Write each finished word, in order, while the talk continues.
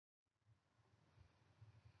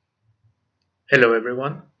Hello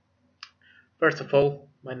everyone. First of all,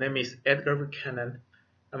 my name is Edgar Buchanan.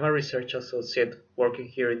 I'm a research associate working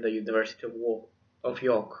here in the University of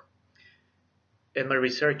York, and my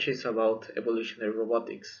research is about evolutionary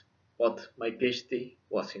robotics, but my PhD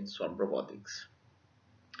was in swarm robotics.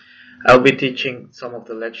 I'll be teaching some of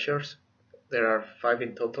the lectures. There are 5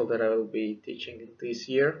 in total that I will be teaching this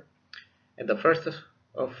year, and the first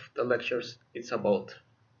of the lectures is about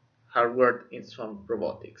hardware in swarm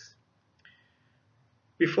robotics.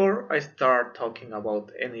 Before I start talking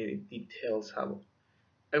about any details,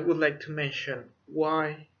 I would like to mention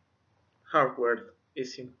why hardware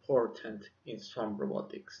is important in swarm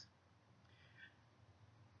robotics.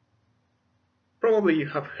 Probably you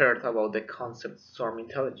have heard about the concept swarm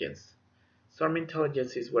intelligence. Swarm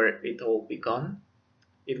intelligence is where it all began.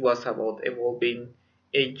 It was about evolving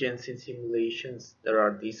agents in simulations that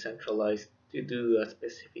are decentralized to do a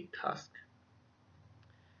specific task.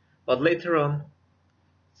 But later on,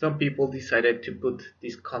 some people decided to put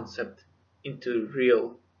this concept into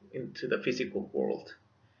the physical world.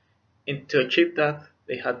 And to achieve that,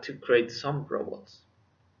 they had to create some robots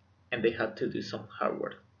and they had to do some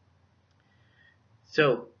hardware.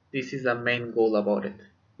 So, this is the main goal about it.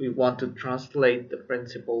 We want to translate the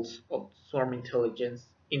principles of swarm intelligence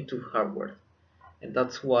into hardware, and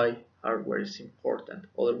that's why hardware is important.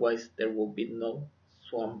 Otherwise, there will be no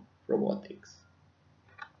swarm robotics.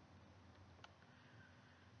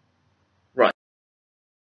 Right.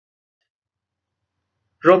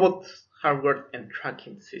 Robots, hardware, and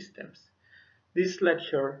tracking systems. This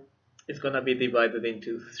lecture is going to be divided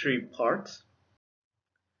into 3 parts.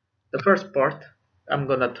 The first part, I'm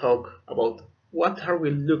gonna talk about what are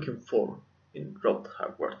we looking for in robot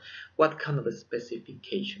hardware, what kind of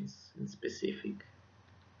specifications in specific.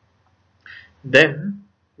 Then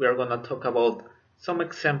we are gonna talk about some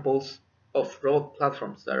examples of robot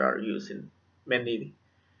platforms that are used in many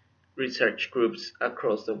research groups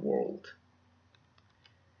across the world.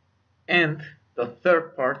 And the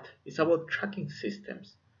third part is about tracking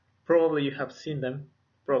systems. Probably you have seen them,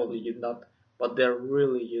 probably you not, but they're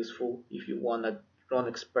really useful if you want to run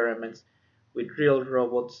experiments with real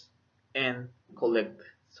robots and collect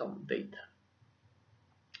some data.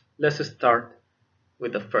 Let's start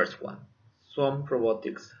with the first one, swarm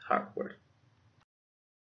robotics hardware.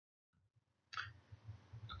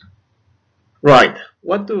 Right,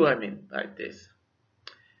 what do I mean by this?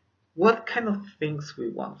 What kind of things we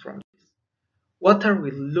want from this? What are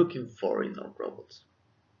we looking for in our robots?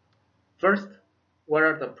 First, what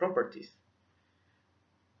are the properties?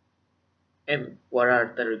 And what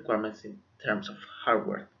are the requirements in terms of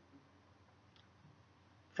hardware?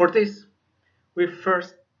 For this, we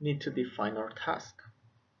first need to define our task.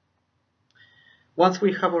 Once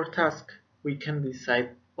we have our task, we can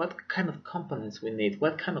decide what kind of components we need,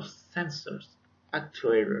 what kind of sensors,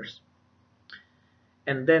 actuators,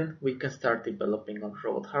 and then we can start developing our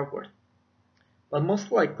robot hardware. But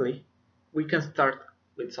most likely, we can start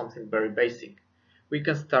with something very basic. We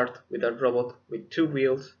can start with a robot with 2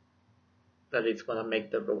 wheels that is going to make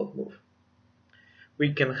the robot move.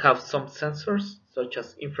 We can have some sensors, such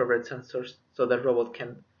as infrared sensors, so the robot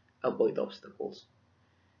can avoid obstacles.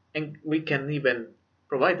 And we can even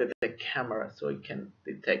provide it a camera so it can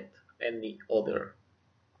detect any other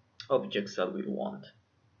objects that we want.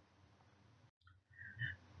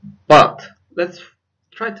 But let's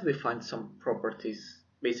try to define some properties,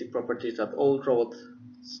 basic properties that all robots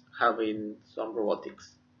have in some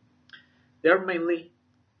robotics. They are mainly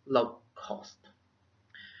low cost.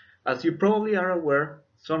 As you probably are aware,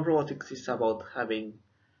 some robotics is about having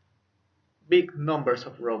big numbers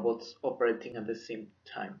of robots operating at the same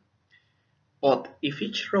time. But if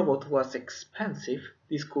each robot was expensive,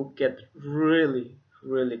 this could get really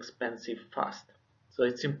expensive fast. So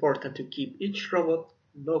it's important to keep each robot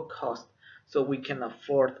low cost so we can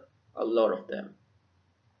afford a lot of them.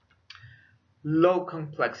 Low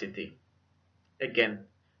complexity. Again,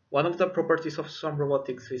 one of the properties of some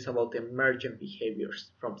robotics is about emergent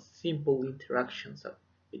behaviors from simple interactions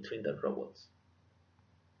between the robots.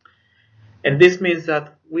 And this means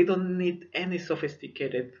that we don't need any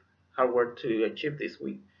sophisticated hardware to achieve this.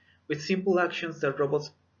 With simple actions, the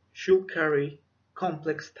robots should carry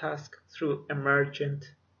complex tasks through emergent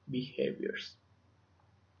behaviors.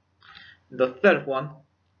 The third one,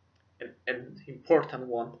 and important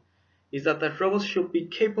one, is that the robots should be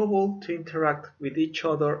capable to interact with each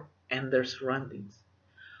other and their surroundings.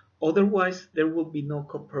 Otherwise, there will be no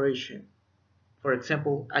cooperation. For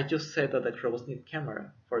example, I just said that the robots need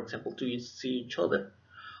camera, for example, to see each other.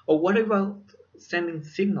 Or what about sending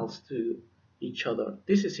signals to each other?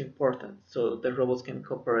 This is important so the robots can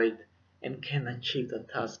cooperate and can achieve the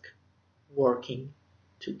task working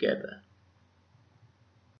together.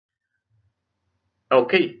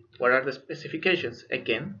 Okay, what are the specifications?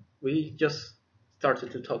 Again, we just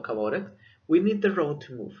started to talk about it. We need the road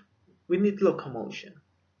to move. We need locomotion.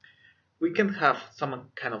 We can have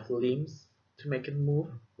some kind of limbs to make it move.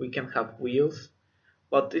 We can have wheels,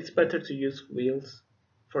 but it's better to use wheels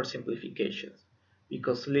for simplifications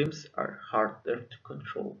because limbs are harder to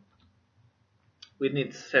control. We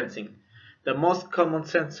need sensing. The most common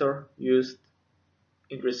sensor used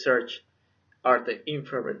in research are the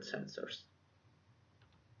infrared sensors.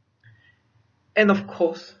 And of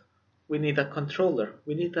course, we need a controller.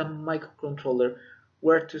 We need a microcontroller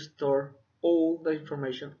where to store all the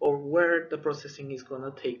information or where the processing is going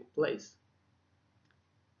to take place.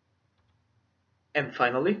 And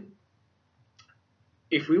finally,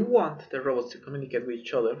 if we want the robots to communicate with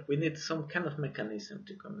each other, we need some kind of mechanism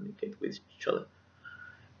to communicate with each other.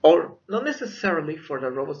 Or not necessarily for the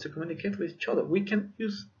robots to communicate with each other. We can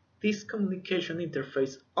use this communication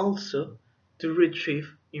interface also to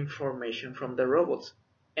retrieve information from the robots.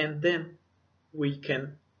 And then we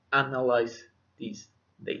can analyze this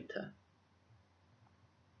data.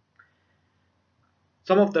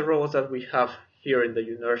 Some of the robots that we have here in the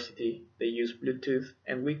university, they use Bluetooth,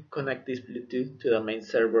 and we connect this Bluetooth to the main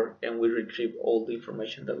server and we retrieve all the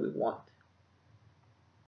information that we want.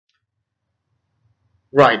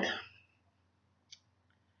 Right.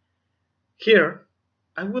 Here,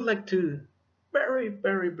 I would like to very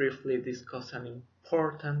briefly discuss an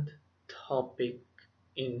important topic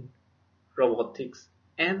in robotics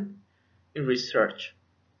and in research.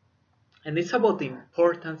 And it's about the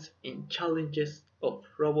importance and challenges of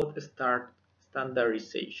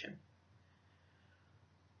standardization.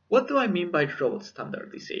 What do I mean by robot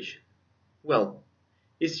standardization? Well,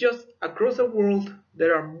 it's just across the world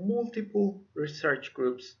there are multiple research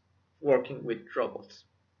groups working with robots.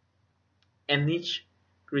 And each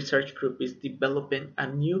research group is developing a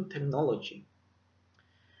new technology.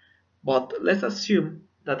 But let's assume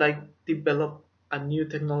that I develop a new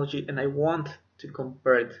technology and I want to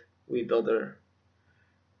compare it with other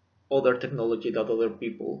technology that other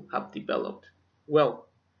people have developed. Well,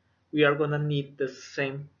 we are gonna need the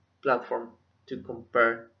same platform to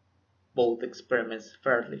compare both experiments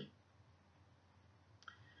fairly.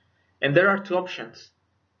 And there are two options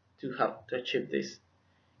to have to achieve this.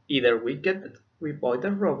 Either we buy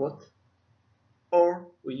the robot or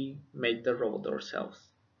we make the robot ourselves.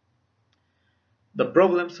 The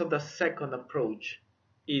problems of the second approach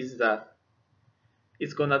is that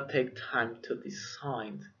it's gonna take time to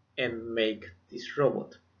design and make this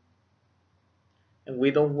robot. And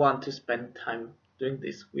we don't want to spend time doing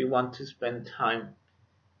this. We want to spend time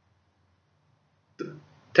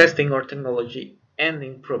testing our technology and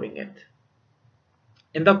improving it.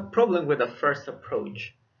 And the problem with the first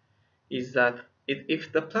approach is that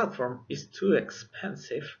if the platform is too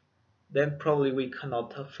expensive, then probably we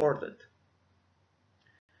cannot afford it.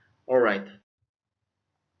 Alright,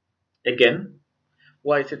 again,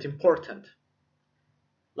 why is it important?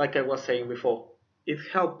 Like I was saying before, it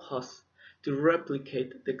helps us to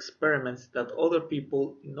replicate the experiments that other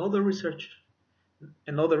people in other research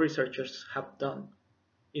and other researchers have done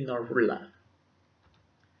in our lab.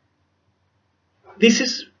 This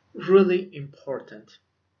is really important.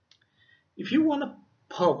 If you want to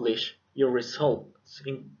publish your results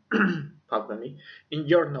in pardon me, in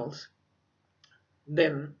journals,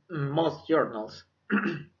 then most journals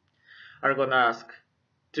are gonna ask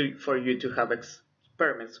for you to have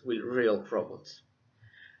experiments with real robots.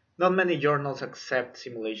 Not many journals accept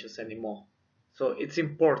simulations anymore. So it's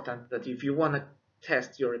important that if you want to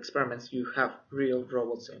test your experiments, you have real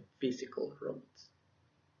robots and physical robots.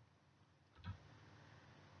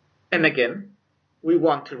 And again, we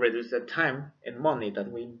want to reduce the time and money that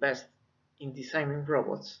we invest in designing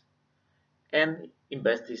robots and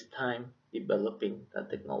invest this time developing the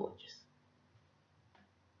technologies.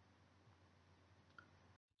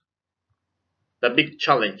 The big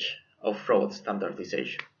challenge of robot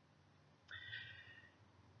standardization.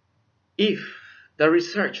 If the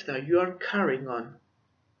research that you are carrying on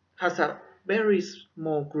has a very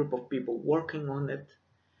small group of people working on it,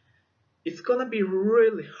 it's gonna be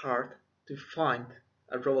really hard to find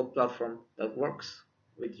a robot platform that works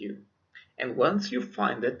with you. And once you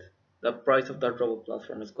find it, the price of that robot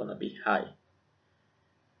platform is gonna be high.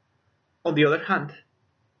 On the other hand,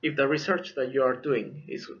 if the research that you are doing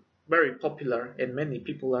is very popular and many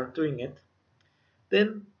people are doing it,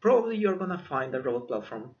 then probably you're gonna find a robot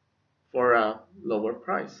platform for a lower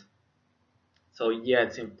price. So yeah,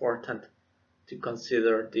 it's important to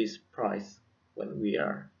consider this price when we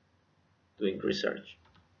are doing research.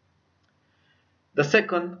 The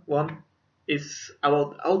second one is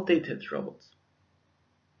about outdated robots.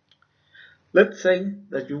 Let's say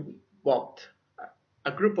that you bought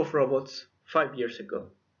a group of robots 5 years ago.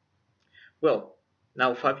 Well,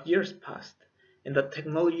 now 5 years passed, and the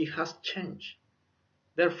technology has changed.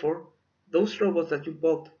 Therefore, those robots that you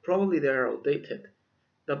bought probably they are outdated.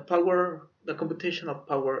 The computational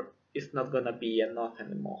power is not gonna be enough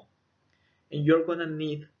anymore, and you're gonna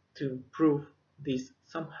need to improve this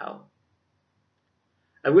somehow.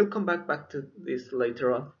 I will come back to this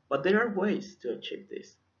later on, but there are ways to achieve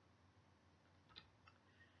this.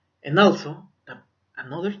 And also,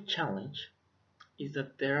 another challenge is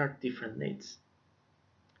that there are different needs.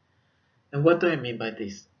 And what do I mean by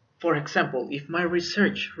this? For example, if my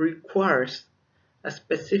research requires a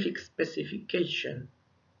specific specification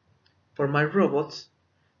for my robots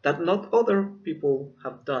that not other people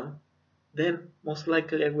have done, then most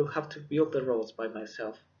likely I will have to build the robots by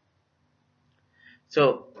myself.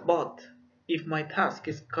 But if my task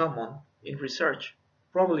is common in research,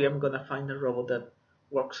 probably I'm gonna find a robot that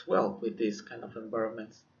works well with these kind of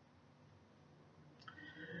environments.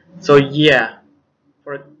 So yeah,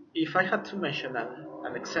 for if I had to mention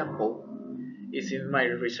an example, is in my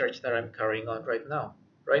research that I'm carrying on right now.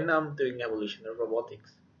 Right now I'm doing evolutionary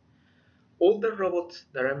robotics. All the robots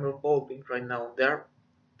that I'm evolving right now, they are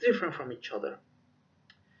different from each other.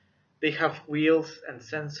 They have wheels and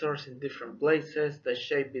sensors in different places, the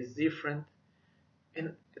shape is different,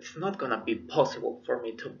 and it's not gonna be possible for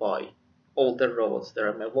me to buy all the robots that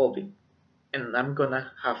I'm evolving, and I'm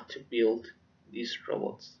gonna have to build these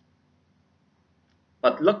robots.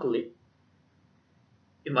 But luckily,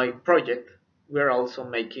 in my project, we're also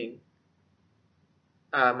making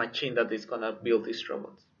a machine that is gonna build these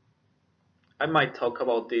robots. I might talk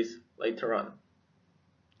about this later on.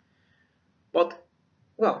 But,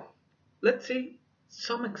 well, let's see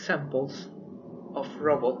some examples of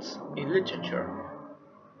robots in literature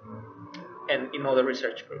and in other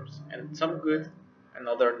research groups, and some good and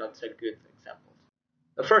other not so good examples.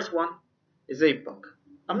 The first one is Epoch.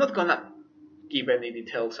 I'm not gonna give any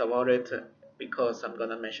details about it because I'm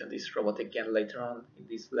gonna mention this robot again later on in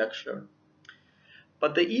this lecture.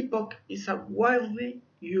 But the Epoch is a widely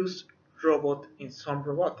used robot in some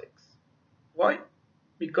robotics. Why?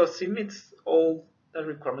 Because it meets all the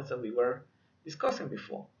requirements that we were discussing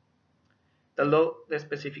before. The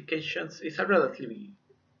specifications is a relatively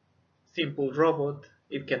simple robot.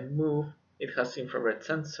 It can move, it has infrared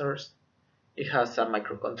sensors, it has a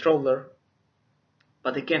microcontroller.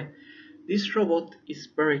 But again, this robot is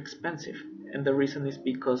very expensive, and the reason is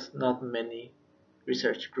because not many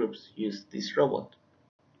research groups use this robot.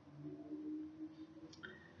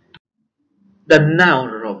 The Now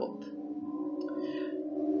robot.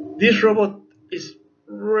 This robot is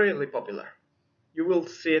really popular. You will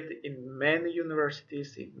see it in many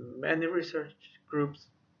universities, in many research groups,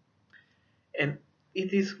 and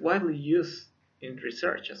it is widely used in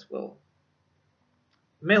research as well,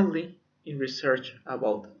 mainly in research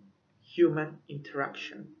about human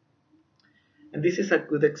interaction. And this is a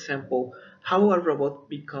good example how a robot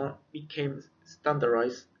became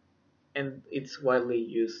standardized and it's widely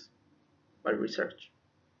used by research.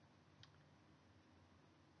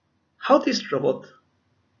 How this robot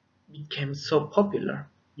became so popular,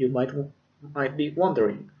 you might be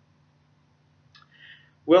wondering.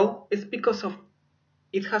 Well, it's because of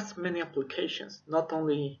it has many applications, not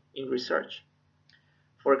only in research.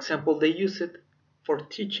 For example, they use it for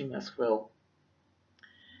teaching as well.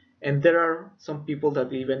 And there are some people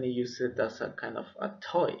that even use it as a kind of a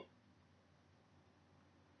toy,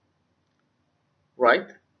 right?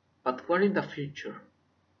 But what in the future?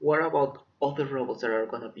 What about other robots that are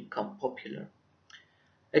gonna become popular?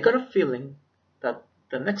 I got a feeling that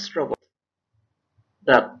the next robot,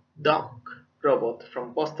 that Doc robot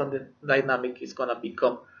from Boston Dynamic, is gonna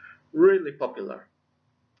become really popular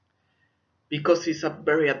because it's a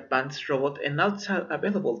very advanced robot and now it's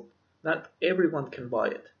available. Not everyone can buy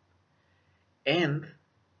it, and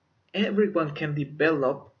everyone can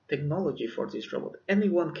develop technology for this robot.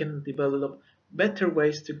 Anyone can develop better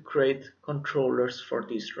ways to create controllers for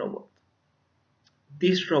this robot.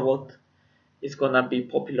 This robot is gonna be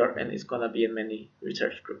popular and it's gonna be in many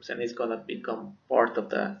research groups and it's gonna become part of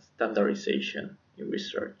the standardization in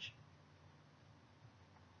research.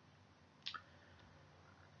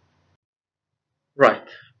 Right.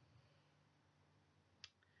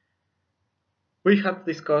 We have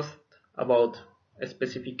discussed about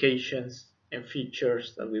specifications and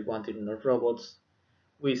features that we wanted in our robots.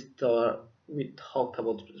 We talked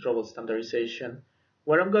about robot standardization.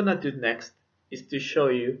 What I'm gonna do next is to show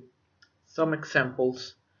you some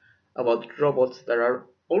examples about robots that are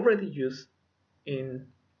already used in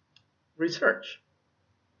research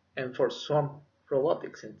and for some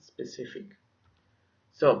robotics in specific.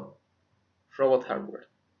 So, robot hardware.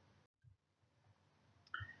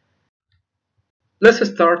 Let's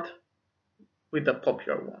start with the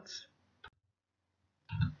popular ones.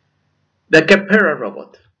 The Kepera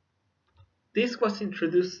robot. This was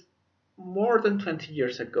introduced more than 20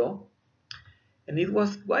 years ago and it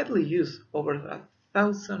was widely used. Over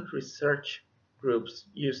 1,000 research groups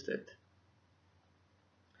used it.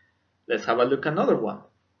 Let's have a look at another one.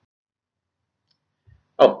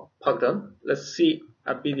 Oh, pardon. Let's see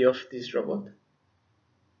a video of this robot.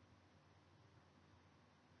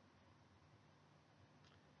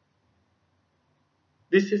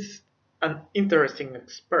 This is an interesting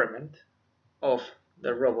experiment of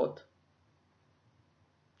the robot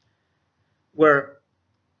where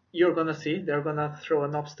you're gonna see they're gonna throw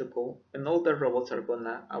an obstacle and all the robots are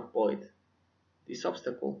gonna avoid this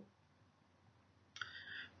obstacle.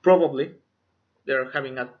 Probably they're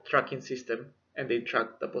having a tracking system and they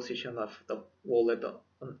track the position of the wall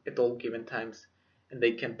at all given times and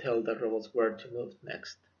they can tell the robots where to move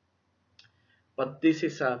next. But this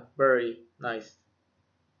is a very nice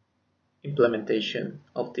implementation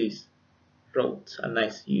of these robots, a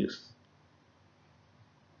nice use.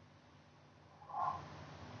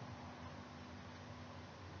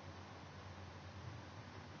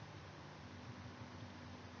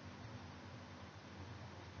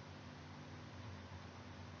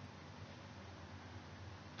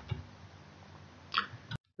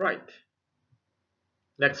 Right,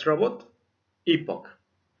 next robot, Epoch.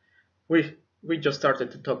 We just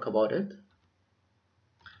started to talk about it.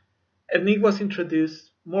 And it was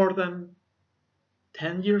introduced more than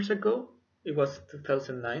 10 years ago. It was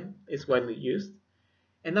 2009, it's widely used.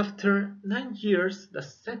 And after 9 years, the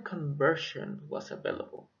second version was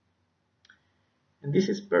available. And this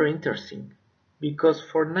is very interesting because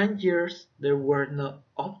for 9 years there were no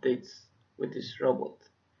updates with this robot.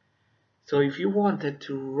 So if you wanted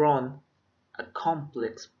to run a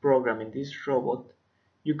complex program in this robot,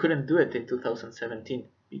 you couldn't do it in 2017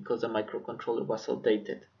 because the microcontroller was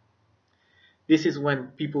outdated. This is when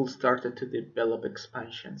people started to develop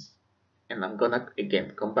expansions. And I'm gonna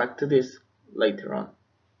again come back to this later on.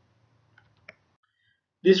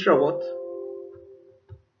 This robot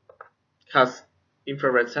has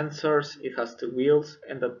infrared sensors, it has two wheels,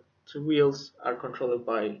 and the two wheels are controlled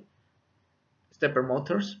by stepper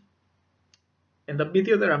motors. And the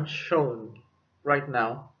video that I'm showing right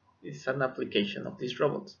now is an application of these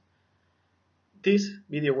robots. This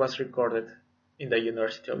video was recorded in the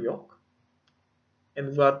University of York.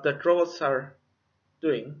 And what the robots are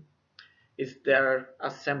doing is they're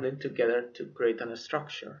assembling together to create a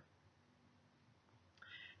structure.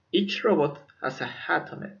 Each robot has a hat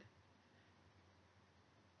on it.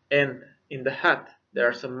 And in the hat there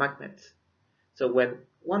are some magnets. So when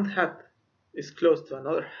one hat is close to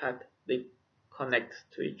another hat, they connect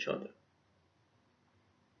to each other.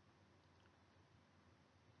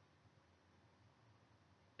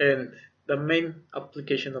 And the main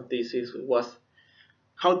application of this was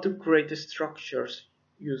how to create structures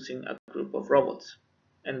using a group of robots.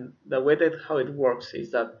 And the way that how it works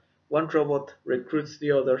is that one robot recruits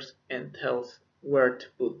the others and tells where to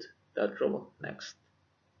put that robot next.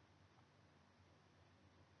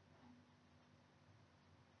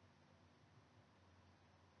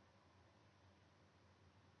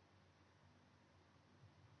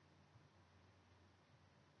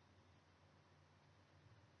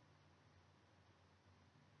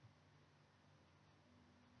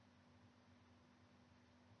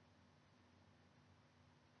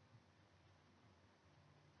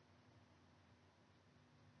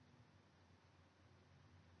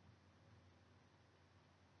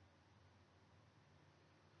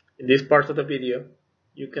 In this part of the video,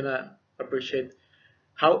 you can appreciate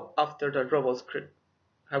how after the robots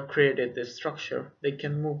have created the structure, they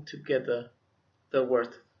can move together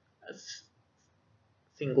towards a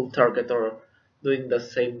single target or doing the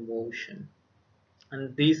same motion.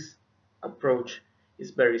 And this approach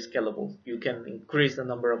is very scalable. You can increase the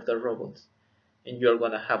number of the robots and you're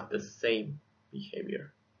going to have the same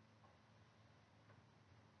behavior.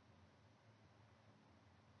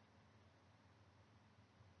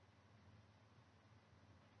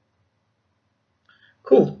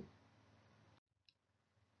 Cool.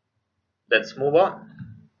 Let's move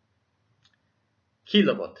on.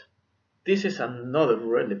 Kilobot. This is another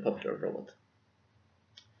really popular robot.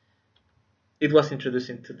 It was introduced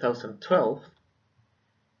in 2012,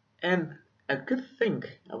 and a good thing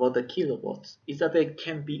about the kilobots is that they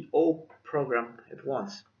can be all programmed at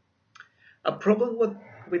once. A problem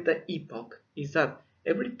with the Epoch is that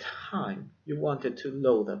Every time you wanted to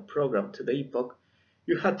load a program to the epoch,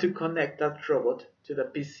 you had to connect that robot to the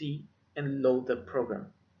PC and load the program.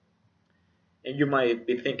 And you might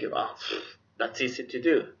be thinking, oh, that's easy to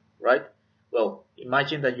do, right? Well,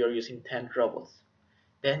 imagine that you're using 10 robots.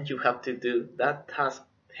 Then you have to do that task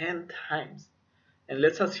 10 times. And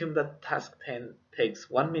let's assume that task 10 takes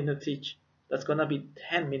 1 minute each. That's going to be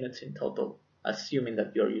 10 minutes in total, assuming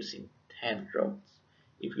that you're using 10 robots.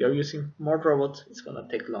 If you're using more robots, it's going to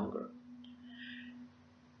take longer.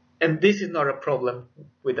 And this is not a problem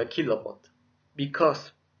with a kilobot,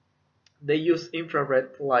 because they use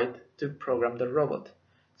infrared light to program the robot.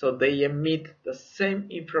 So they emit the same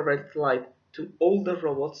infrared light to all the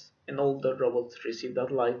robots, and all the robots receive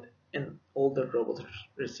that light, and all the robots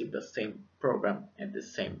receive the same program at the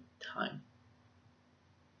same time.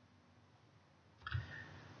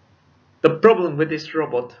 The problem with this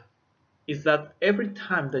robot is that every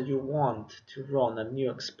time that you want to run a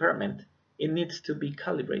new experiment, it needs to be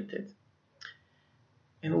calibrated.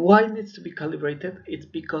 And why it needs to be calibrated? It's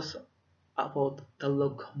because about the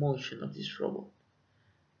locomotion of this robot.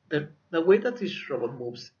 The way that this robot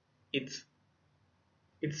moves, it's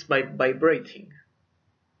it's by vibrating,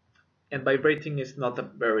 and vibrating is not a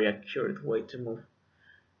very accurate way to move.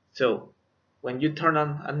 So when you turn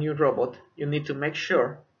on a new robot, you need to make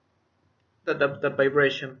sure that the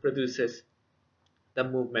vibration produces the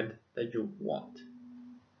movement that you want.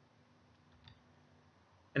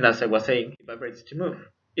 And as I was saying, it vibrates to move.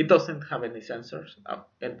 It doesn't have any sensors,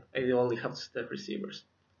 and it only has the receivers.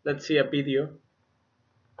 Let's see a video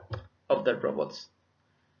of the robots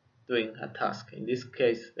doing a task. In this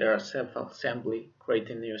case, there are self-assembly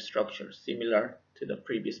creating new structures similar to the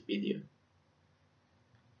previous video.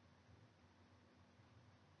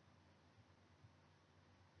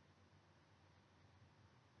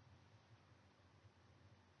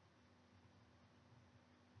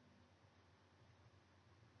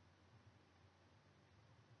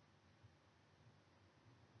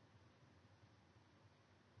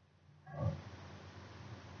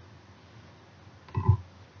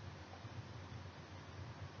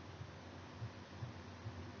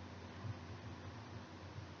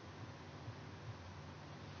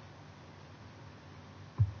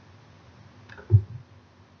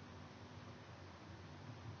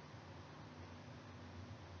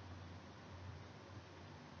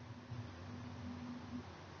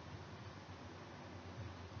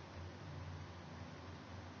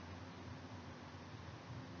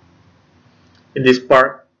 In this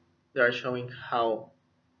part, they are showing how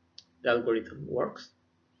the algorithm works.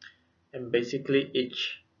 And basically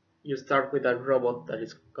you start with a robot that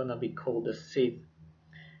is gonna be called a seed,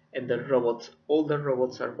 and all the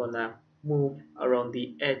robots are gonna move around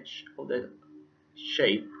the edge of the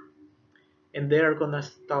shape, and they are gonna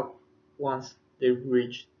stop once they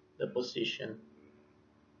reach the position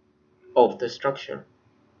of the structure.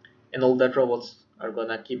 And all the robots are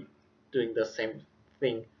gonna keep doing the same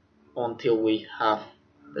thing until we have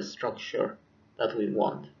the structure that we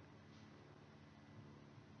want.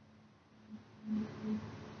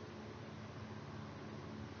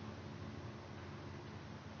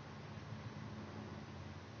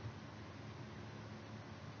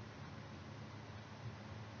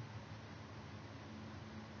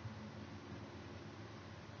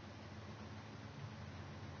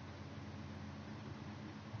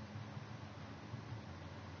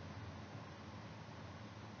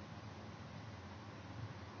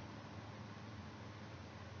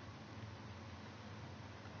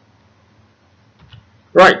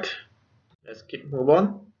 Right, let's keep move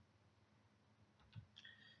on.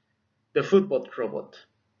 The football robot.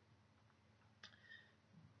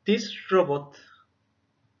 This robot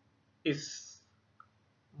is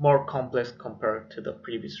more complex compared to the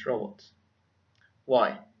previous robots.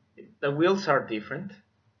 Why? The wheels are different.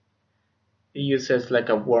 It uses like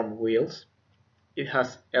a worm wheels. It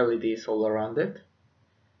has LEDs all around it.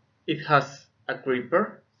 It has a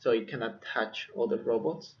gripper so it can attach other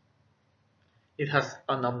robots. It has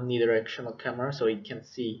an omnidirectional camera so it can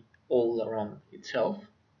see all around itself.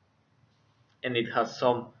 And it has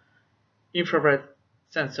some infrared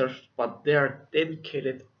sensors, but they are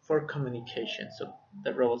dedicated for communication, so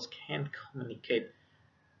the robots can communicate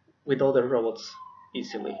with other robots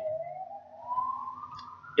easily.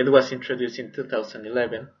 It was introduced in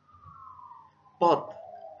 2011, but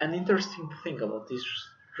an interesting thing about this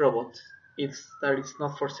robot is that it's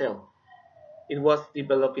not for sale. It was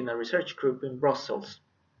developed in a research group in Brussels.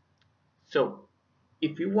 So,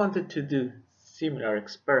 if you wanted to do similar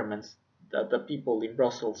experiments that the people in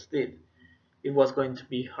Brussels did, it was going to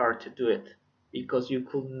be hard to do it because you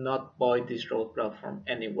could not buy this robot platform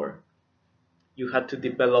anywhere. You had to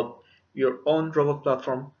develop your own robot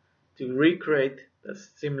platform to recreate the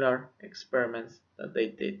similar experiments that they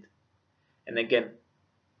did. And again,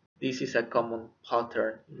 this is a common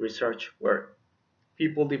pattern in research where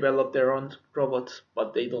people develop their own robots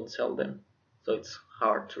but they don't sell them, so it's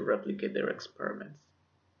hard to replicate their experiments.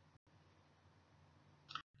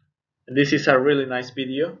 And this is a really nice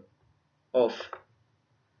video of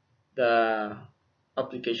the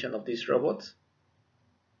application of these robots.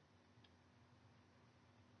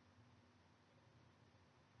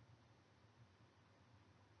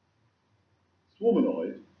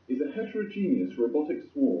 Swarmanoid is a heterogeneous robotic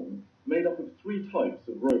swarm made up of three types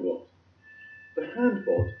of robot. The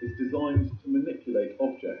handbot is designed to manipulate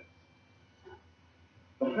objects.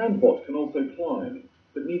 The handbot can also climb,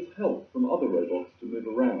 but needs help from other robots to move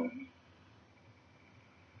around.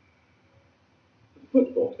 The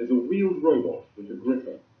footbot is a wheeled robot with a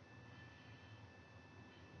gripper.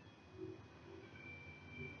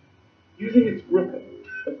 Using its gripper,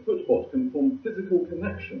 a footbot can form physical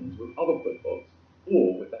connections with other footbots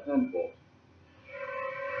or with the handbot.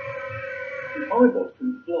 The eyebot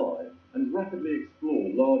can fly and rapidly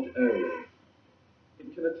explore large areas.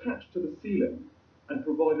 It can attach to the ceiling and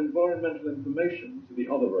provide environmental information to the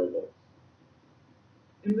other robots.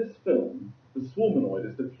 In this film, the swarmanoid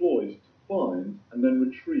is deployed to find and then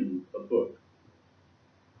retrieve a book.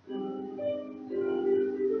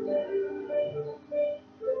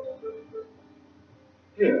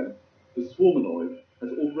 Here, the swarmanoid has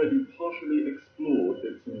already partially explored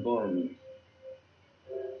its environment.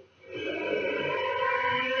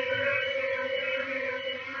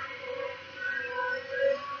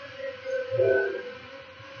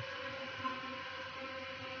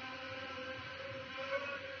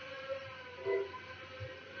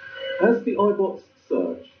 As the eyebots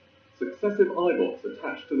search, successive eyebots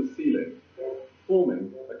attach to the ceiling,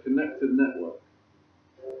 forming a connected network.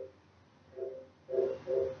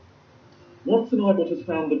 Once an eyebot has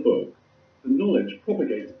found the book, the knowledge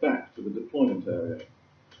propagates back to the deployment area.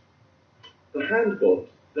 The handbot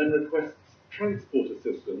then requests transport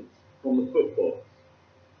assistance from the footbots.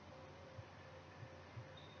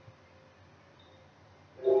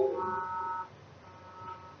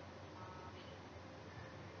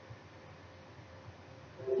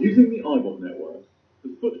 Using the eyebot network, the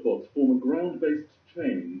footbots form a ground-based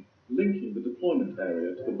chain linking the deployment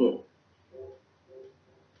area to the book.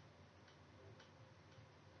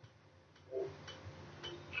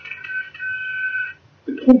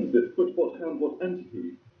 The composite footbot-handbot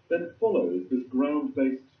entity then follows this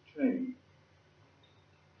ground-based chain.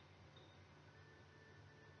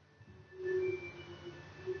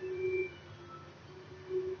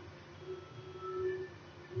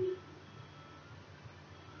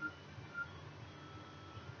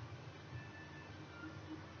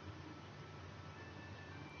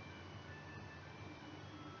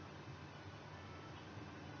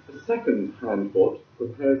 The second handbot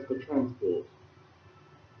prepares for transport.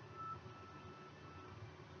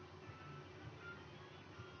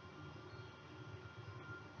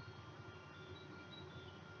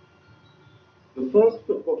 The first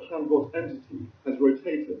footbot-handbot entity has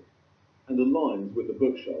rotated and aligns with the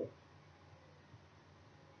bookshelf.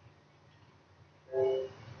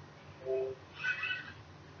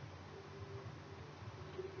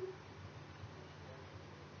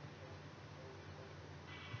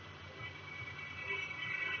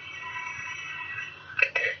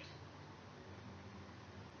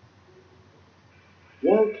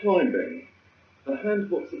 While climbing, the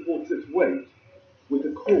handbot supports its weight with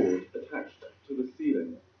a cord attached to the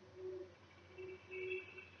ceiling.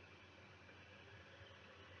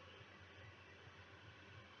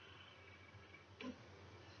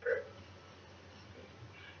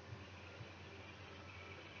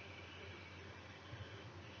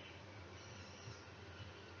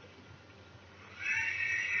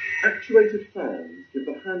 Actuated fans give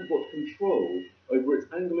the handbot control over its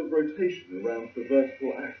angle of rotation around the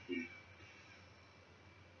vertical axis.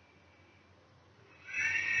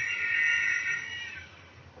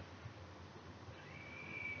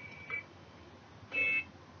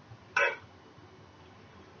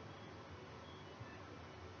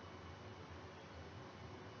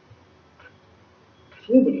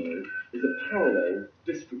 Swarmanoid is a parallel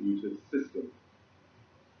distributed system.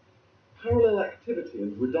 Parallel activity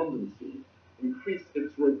and redundancy increase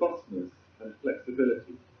its robustness and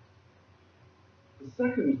flexibility. The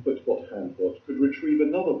second footbot-handbot could retrieve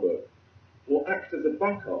another book or act as a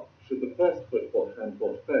backup should the first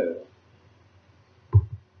footbot-handbot fail.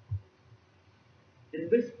 In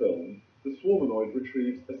this film, the swarmanoid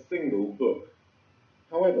retrieves a single book.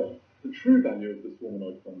 However, the true value of the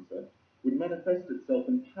swarmanoid concept would manifest itself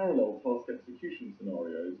in parallel task execution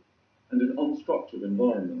scenarios and in unstructured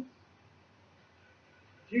environments.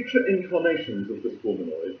 Future incarnations of this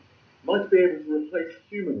humanoid might be able to replace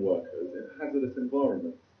human workers in hazardous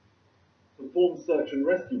environments, perform search and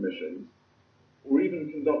rescue missions, or even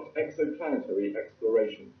conduct exoplanetary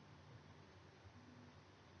exploration.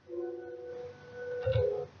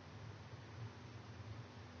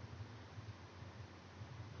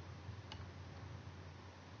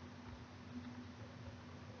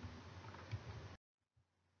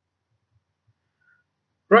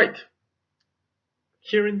 Right.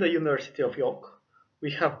 Here in the University of York,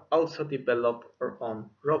 we have also developed our own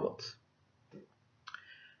robots.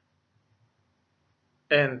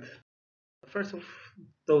 And the first of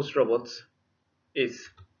those robots is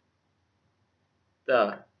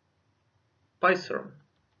the Python,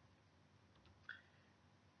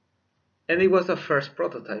 and it was the first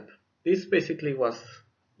prototype. This basically was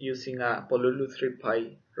using a Pololu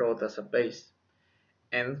 3Pi robot as a base,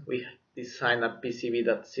 and we designed a PCB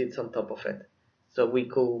that sits on top of it. So we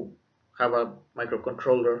could have a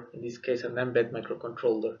microcontroller, in this case an embed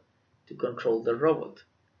microcontroller, to control the robot.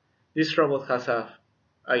 This robot has a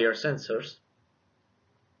IR sensors,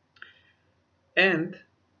 and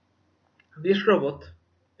this robot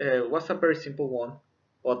was a very simple one,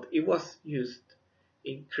 but it was used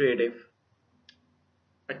in creative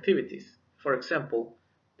activities. For example,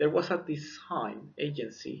 there was a design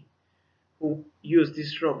agency who used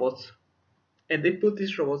these robots, and they put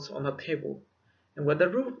these robots on a table. And when the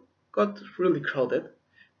room got really crowded,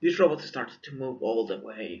 these robots started to move all the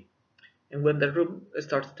way. And when the room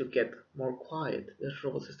started to get more quiet, these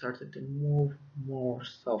robots started to move more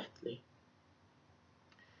softly.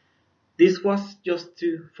 This was just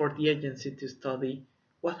for the agency to study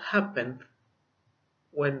what happened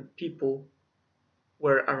when people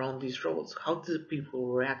were around these robots. How did people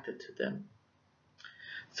reacted to them?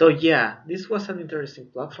 So yeah, this was an interesting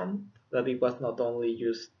platform that it was not only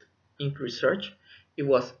used in research, it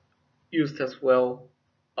was used as well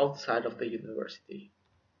outside of the university.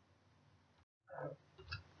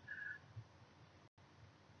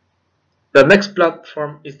 The next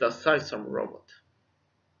platform is the System robot.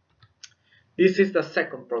 This is the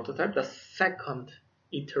second prototype, the second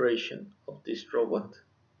iteration of this robot.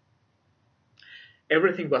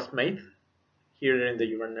 Everything was made here in the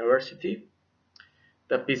university.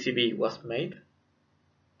 The PCB was made,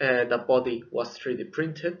 the body was 3D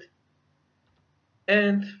printed,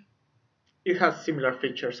 and it has similar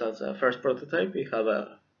features as a first prototype. It has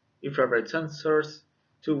infrared sensors,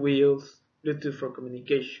 two wheels, Bluetooth for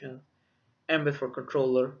communication, mbed for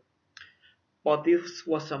controller, but this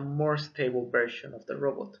was a more stable version of the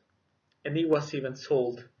robot, and it was even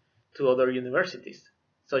sold to other universities,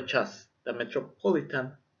 such as the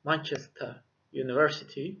Metropolitan Manchester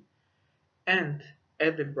University and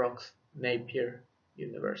Edinburgh's Napier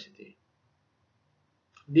University.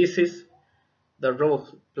 This is the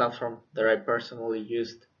robot platform that I personally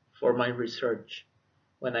used for my research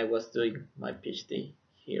when I was doing my PhD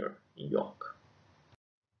here in York.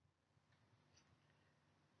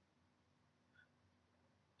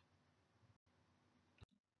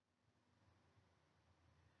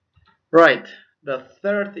 Right, the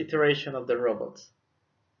third iteration of the robots,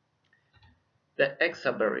 the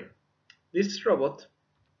Exaberry. This robot,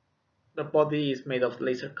 the body is made of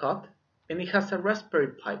laser cut and it has a Raspberry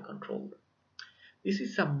Pi controller. This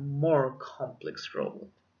is a more complex robot.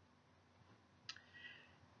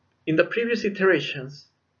 In the previous iterations,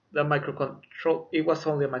 it was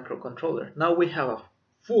only a microcontroller. Now we have a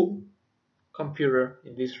full computer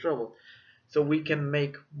in this robot, so we can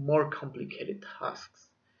make more complicated tasks.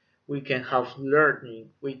 We can have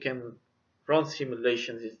learning, we can run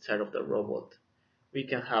simulations inside of the robot, we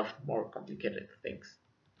can have more complicated things.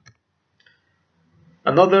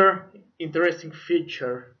 Another interesting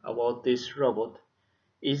feature about this robot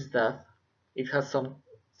is that it has some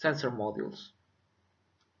sensor modules.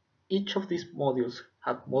 Each of these modules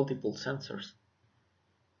have multiple sensors,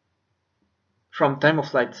 from time of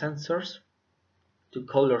flight sensors to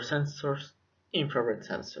color sensors, infrared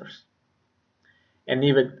sensors, and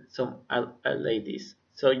even some LEDs.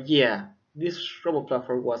 So yeah, this robot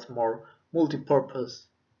platform was more multi-purpose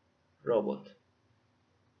robot.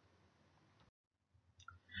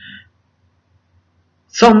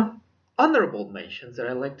 Some honorable mentions that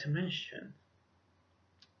I like to mention.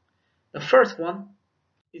 The first one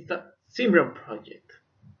is the Simran project.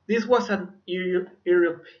 This was an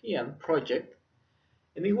European project,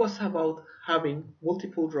 and it was about having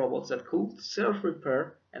multiple robots that could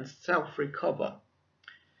self-repair and self-recover,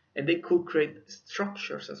 and they could create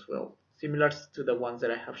structures as well, similar to the ones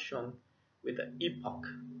that I have shown with the epoch.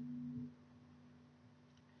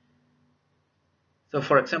 So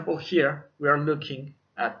for example, here we are looking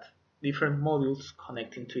at different modules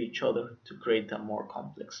connecting to each other to create a more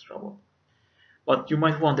complex robot. But you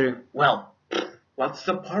might wonder, well, what's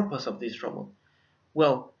the purpose of this robot?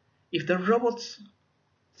 Well, if the robots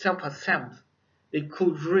self-assembled, they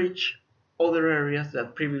could reach other areas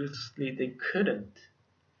that previously they couldn't,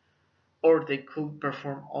 or they could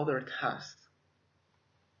perform other tasks.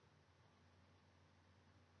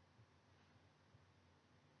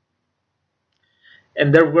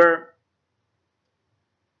 And there were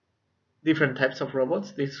different types of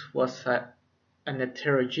robots. This was an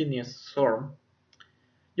heterogeneous swarm.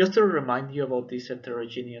 Just to remind you about these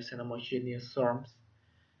heterogeneous and homogeneous swarms,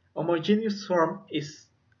 homogeneous swarm is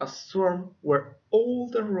a swarm where all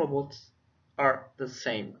the robots are the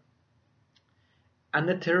same. An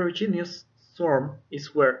heterogeneous swarm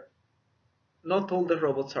is where not all the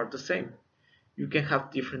robots are the same. You can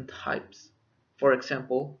have different types. For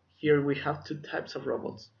example, here we have two types of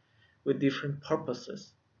robots with different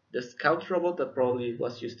purposes. The scout robot that probably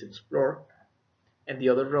was used to explore, and the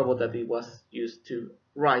other robot that it was used to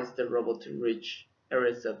rise the robot to reach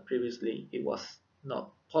areas that previously it was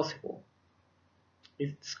not possible.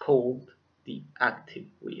 It's called the active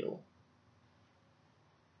wheel.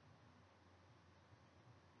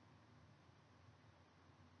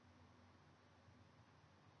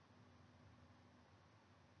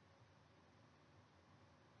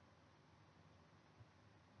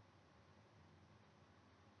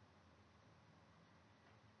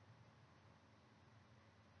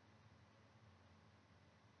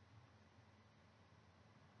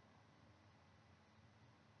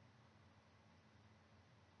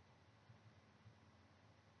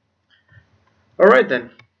 Alright then,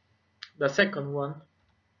 the second one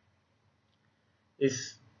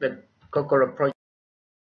is the Kokoro project.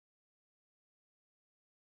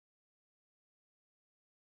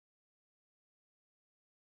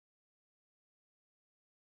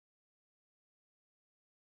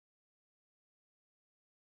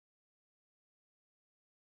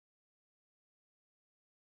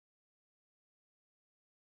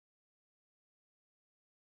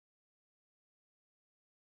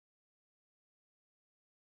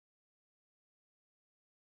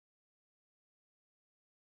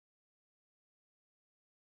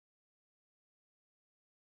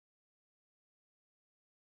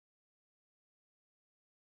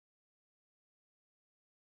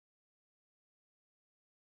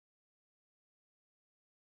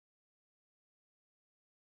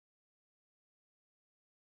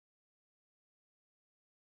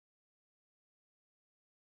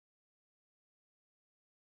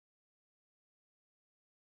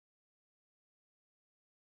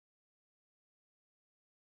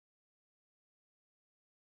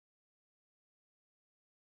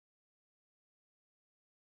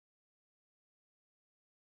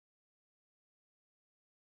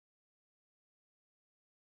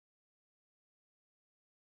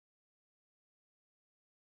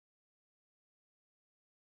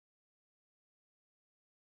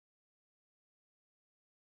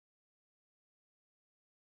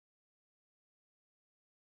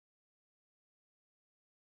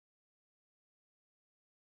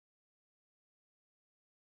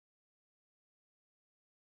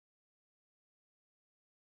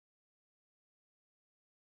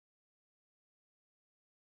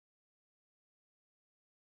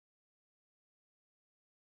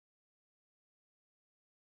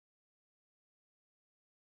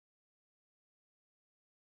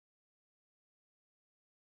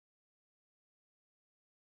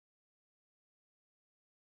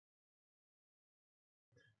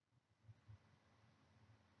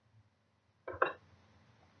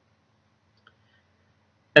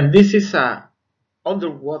 And this is a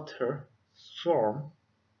underwater swarm,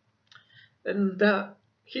 and the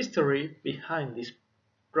history behind these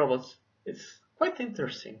robots is quite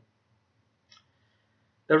interesting.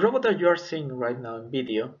 The robot that you are seeing right now in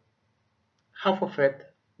video, half of it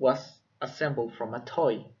was assembled from a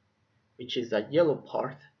toy, which is the yellow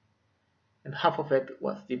part, and half of it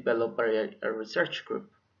was developed by a research group.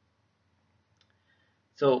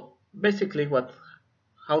 So basically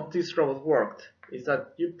how this robot worked is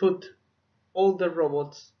that you put all the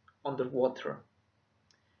robots underwater,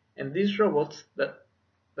 and these robots,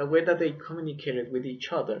 the way that they communicated with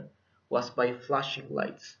each other was by flashing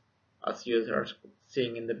lights, as you are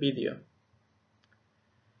seeing in the video.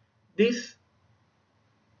 This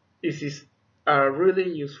is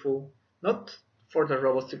really useful not for the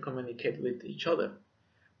robots to communicate with each other,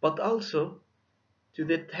 but also to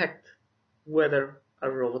detect whether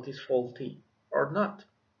a robot is faulty or not.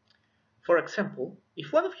 For example,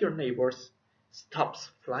 if one of your neighbors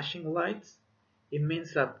stops flashing lights, it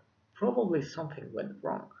means that probably something went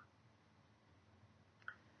wrong.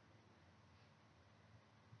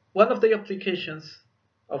 One of the applications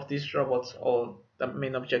of these robots, or the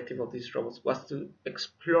main objective of these robots, was to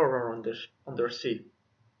explore undersea.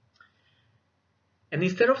 And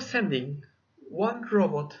instead of sending one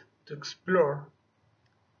robot to explore,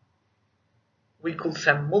 we could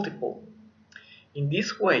send multiple. In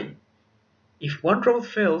this way, if one robot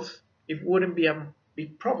fails, it wouldn't be a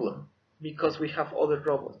big problem because we have other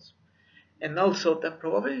robots. And also, the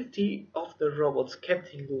probability of the robots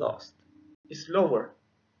getting lost is lower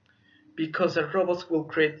because the robots will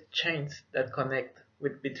create chains that connect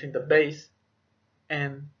with between the base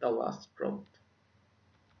and the last robot.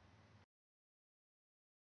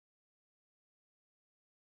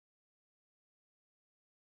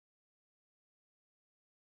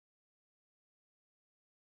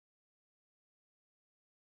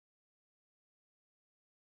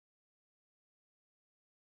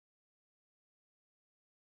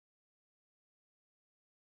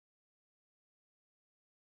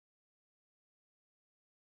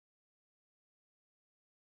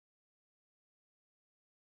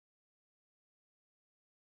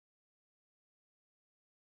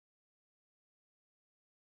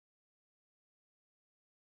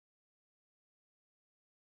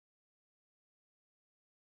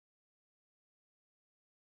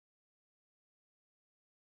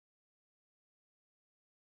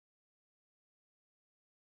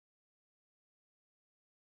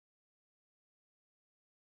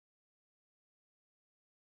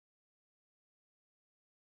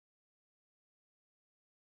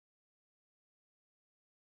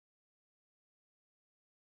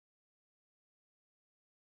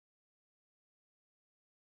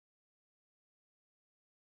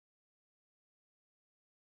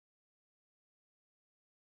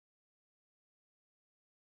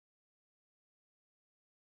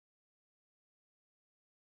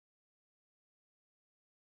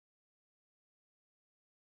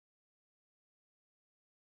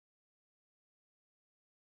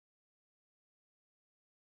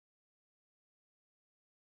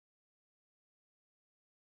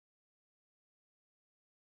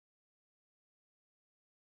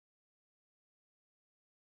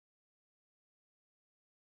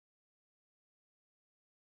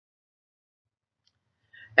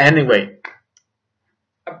 Anyway,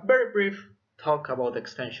 a very brief talk about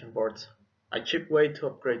extension boards, a cheap way to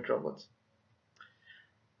upgrade robots.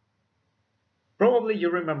 Probably you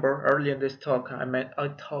remember early in this talk I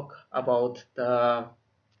talked about the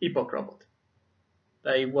Epoch robot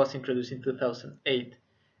that was introduced in 2008,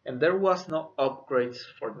 and there was no upgrades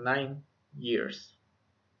for 9 years.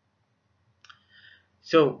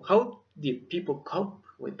 So how did people cope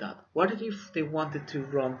with that? What if they wanted to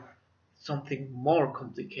run something more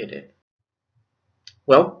complicated?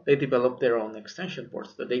 Well, they developed their own extension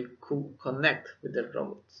boards that they could connect with their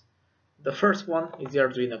robots. The first one is the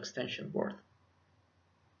Arduino extension board.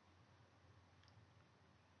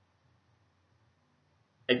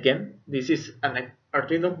 Again, this is an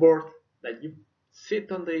Arduino board that you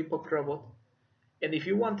sit on the Epoch robot, and if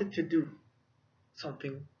you wanted to do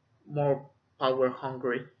something more power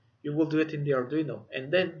hungry, you will do it in the Arduino,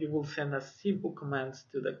 and then you will send a simple commands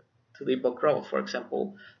to the Epoch robot. For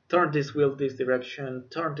example, turn this wheel this direction,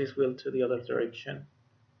 turn this wheel to the other direction.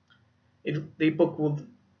 The Epoch would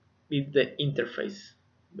be the interface,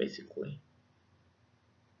 basically.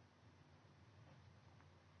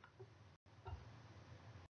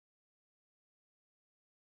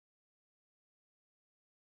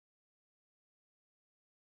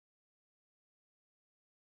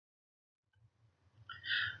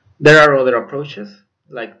 There are other approaches,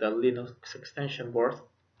 like the Linux extension board,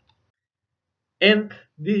 and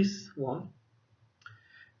this one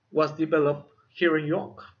was developed here in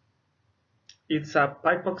York. It's a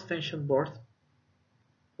pipe extension board,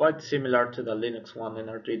 quite similar to the Linux one in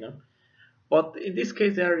Arduino, but in this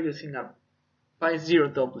case they are using a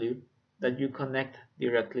Pi0W that you connect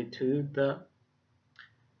directly to the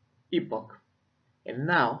Epoch. And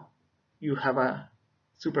now you have a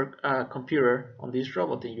super computer on this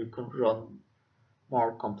robot and you can run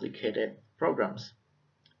more complicated programs.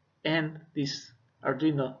 And this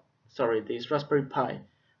this Raspberry Pi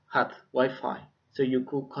had Wi-Fi, so you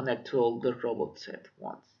could connect to all the robots at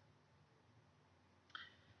once.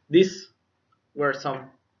 These were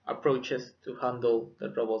some approaches to handle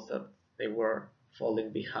the robots that they were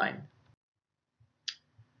falling behind.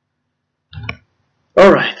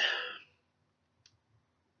 Alright,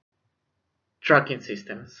 tracking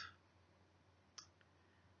systems.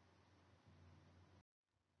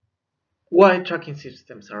 Why tracking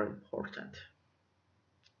systems are important?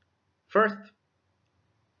 First,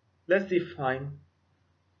 let's define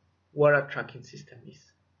what a tracking system is.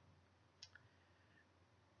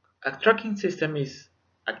 A tracking system is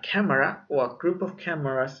a camera or a group of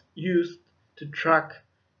cameras used to track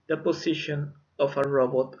the position of a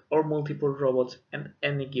robot or multiple robots at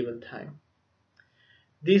any given time.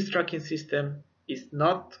 This tracking system is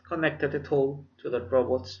not connected at all to the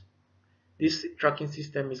robots. This tracking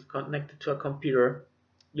system is connected to a computer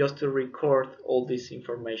just to record all this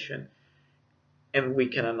information and we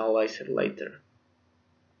can analyze it later.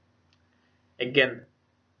 Again,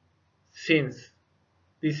 since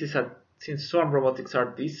since some robotics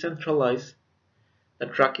are decentralized, the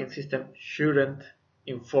tracking system shouldn't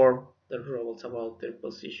inform the robots about their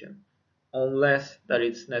position, unless that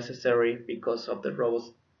it's necessary because of the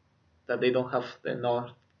robots that they don't have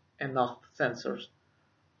enough sensors.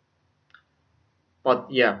 But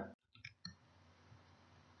yeah,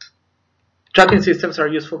 tracking systems are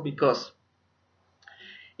useful because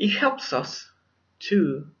it helps us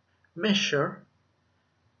to measure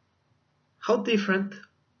how different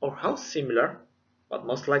or how similar, but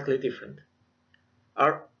most likely different,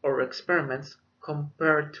 are our experiments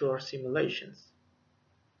compared to our simulations.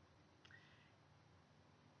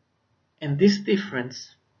 And this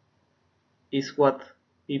difference is what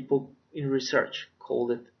people in research call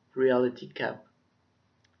it reality gap.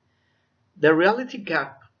 The reality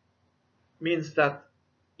gap means that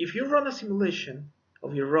if you run a simulation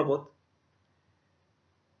of your robot,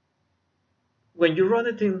 when you run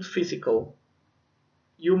it in physical,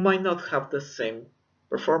 you might not have the same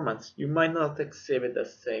performance. You might not exhibit the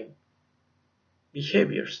same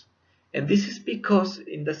behaviors. And this is because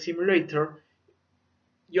in the simulator,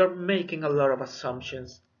 you're making a lot of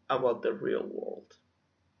assumptions about the real world.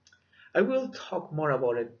 I will talk more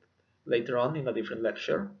about it later on in a different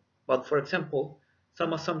lecture, but for example,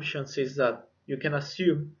 some assumptions is that you can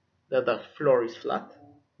assume that the floor is flat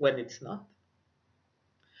when it's not.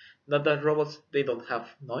 Not that robots they don't have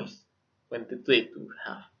noise when they do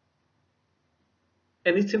have.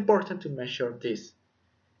 And it's important to measure this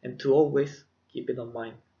and to always keep it in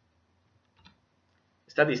mind.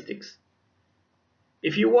 Statistics.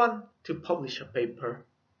 If you want to publish a paper,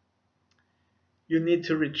 you need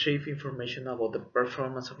to retrieve information about the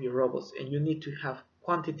performance of your robots and you need to have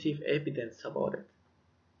quantitative evidence about it.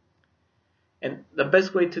 And the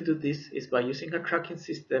best way to do this is by using a tracking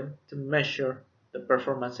system to measure the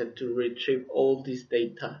performance and to retrieve all this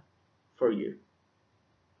data for you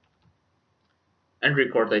and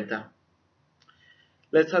record data.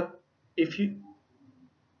 Let's have, if you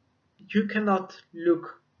cannot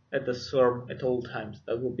look at the SORM at all times,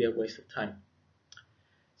 that would be a waste of time.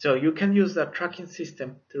 So you can use that tracking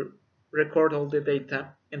system to record all the data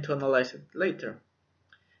and to analyze it later.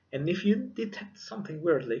 And if you detect something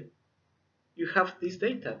weirdly, you have this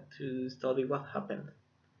data to study what happened.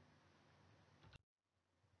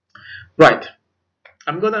 Right,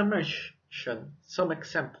 I'm gonna mention some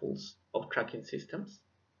examples of tracking systems.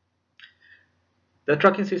 The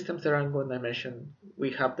tracking systems that I'm gonna mention,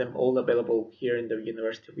 we have them all available here in the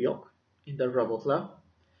University of York, in the Robot Lab.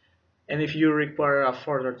 And if you require a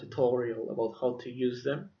further tutorial about how to use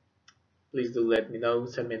them, please do let me know,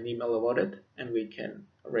 send me an email about it, and we can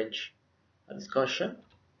arrange a discussion.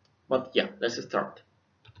 But yeah, let's start.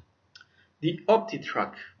 The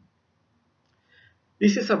OptiTrack.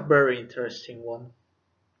 This is a very interesting one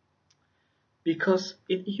because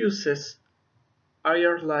it uses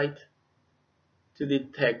IR light to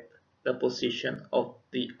detect the position of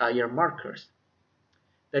the IR markers.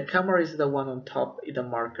 The camera is the one on top, the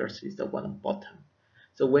markers is the one on bottom.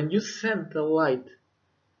 So when you send the light,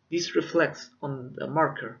 this reflects on the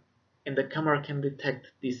marker and the camera can detect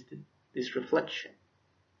this reflection.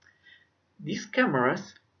 These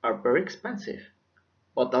cameras are very expensive,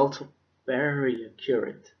 but also very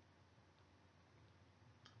accurate.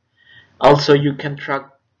 Also, you can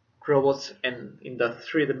track robots in the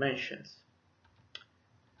 3 dimensions.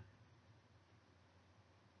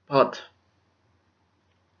 But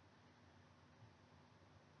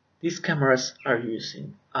these cameras are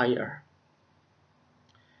using IR.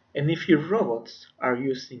 And if your robots are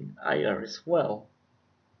using IR as well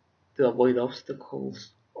to avoid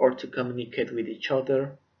obstacles or to communicate with each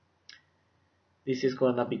other, this is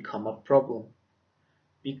gonna become a problem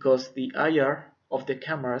because the IR of the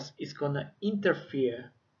cameras is gonna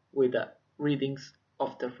interfere with the readings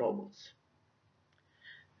of the robots.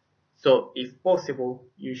 So if possible,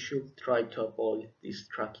 you should try to avoid these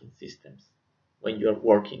tracking systems when you are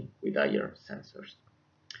working with IR sensors.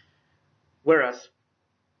 Whereas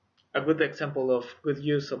a good example of good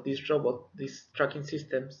use of these tracking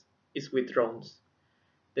systems is with drones.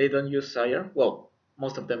 They don't use IR, well,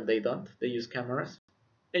 most of them they don't, they use cameras.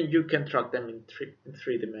 and you can track them in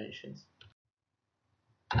three dimensions.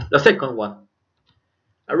 The second one,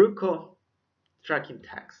 Aruko tracking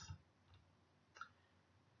tags.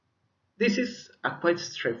 This is a quite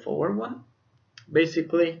straightforward one.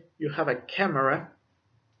 Basically, you have a camera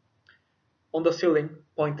on the ceiling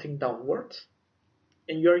pointing downwards,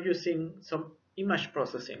 and you're using some image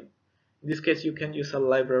processing. In this case, you can use a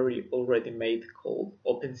library already made called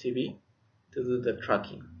OpenCV to do the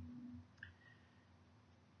tracking.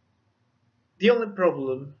 The only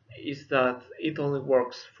problem is that it only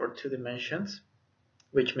works for 2 dimensions,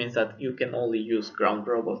 which means that you can only use ground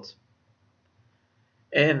robots.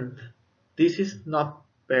 And this is not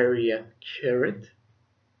very accurate,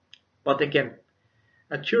 but again,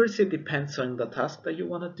 accuracy depends on the task that you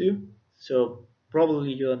want to do. So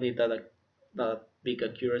probably you don't need that big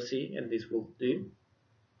accuracy, and this will do.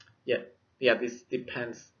 Yeah, yeah, this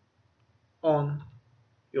depends on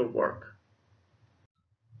your work.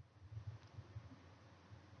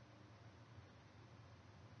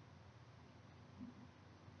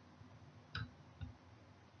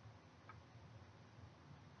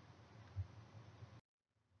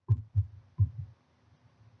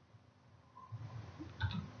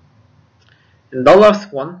 And the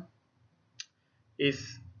last one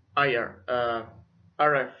is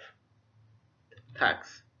RF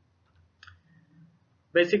tags.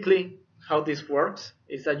 Basically, how this works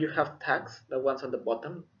is that you have tags, the ones on the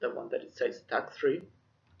bottom, the one that it says tag 3,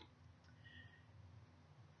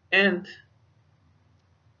 and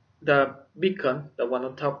the beacon, the one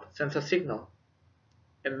on top, sends a signal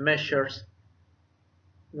and measures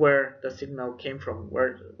where the signal came from,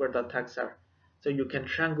 where the tags are. So you can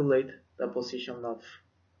triangulate the position of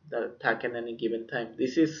the tag at any given time.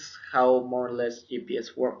 This is how more or less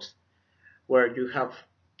GPS works, where you have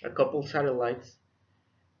a couple satellites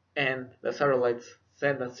and the satellites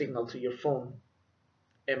send a signal to your phone,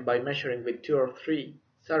 and by measuring with 2 or 3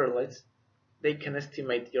 satellites, they can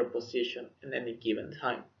estimate your position at any given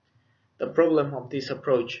time. The problem of this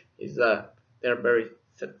approach is that they're very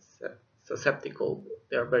susceptible,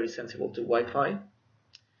 they are very sensible to Wi-Fi.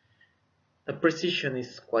 The precision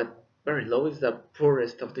is quite very low. It's the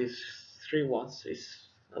poorest of these 3 ones. Is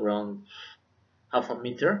around half a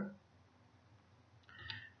meter,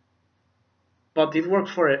 but it works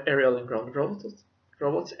for aerial and ground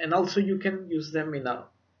robots, and also you can use them in a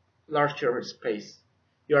larger space.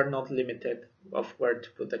 You are not limited of where to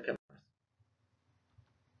put the cameras.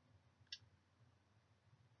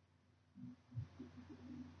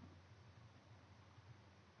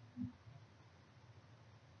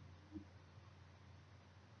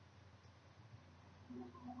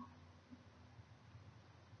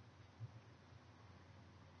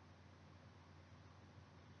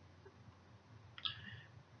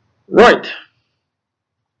 Right,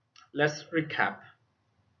 let's recap.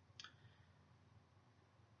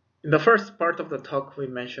 In the first part of the talk, we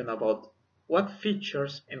mentioned about what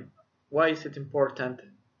features and why is it important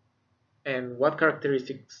and what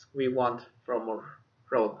characteristics we want from our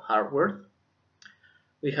robot hardware.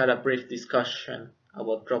 We had a brief discussion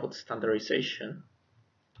about robot standardization.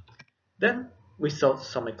 Then we saw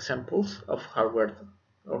some examples of hardware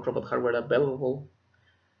or robot hardware available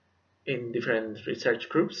in different research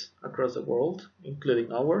groups across the world,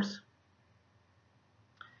 including ours.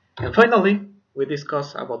 And finally, we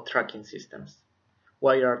discussed about tracking systems.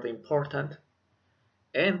 Why are they important?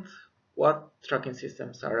 And what tracking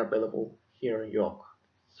systems are available here in York.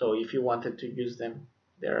 So if you wanted to use them,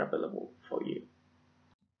 they're available for you.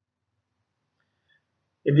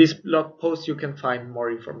 In this blog post, you can find more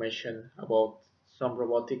information about some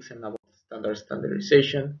robotics and about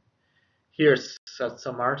standardization. Here's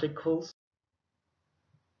some articles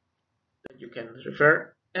that you can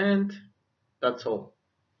refer, and that's all.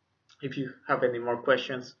 If you have any more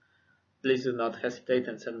questions, please do not hesitate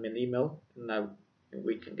and send me an email, and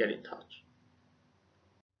we can get in touch.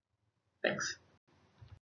 Thanks.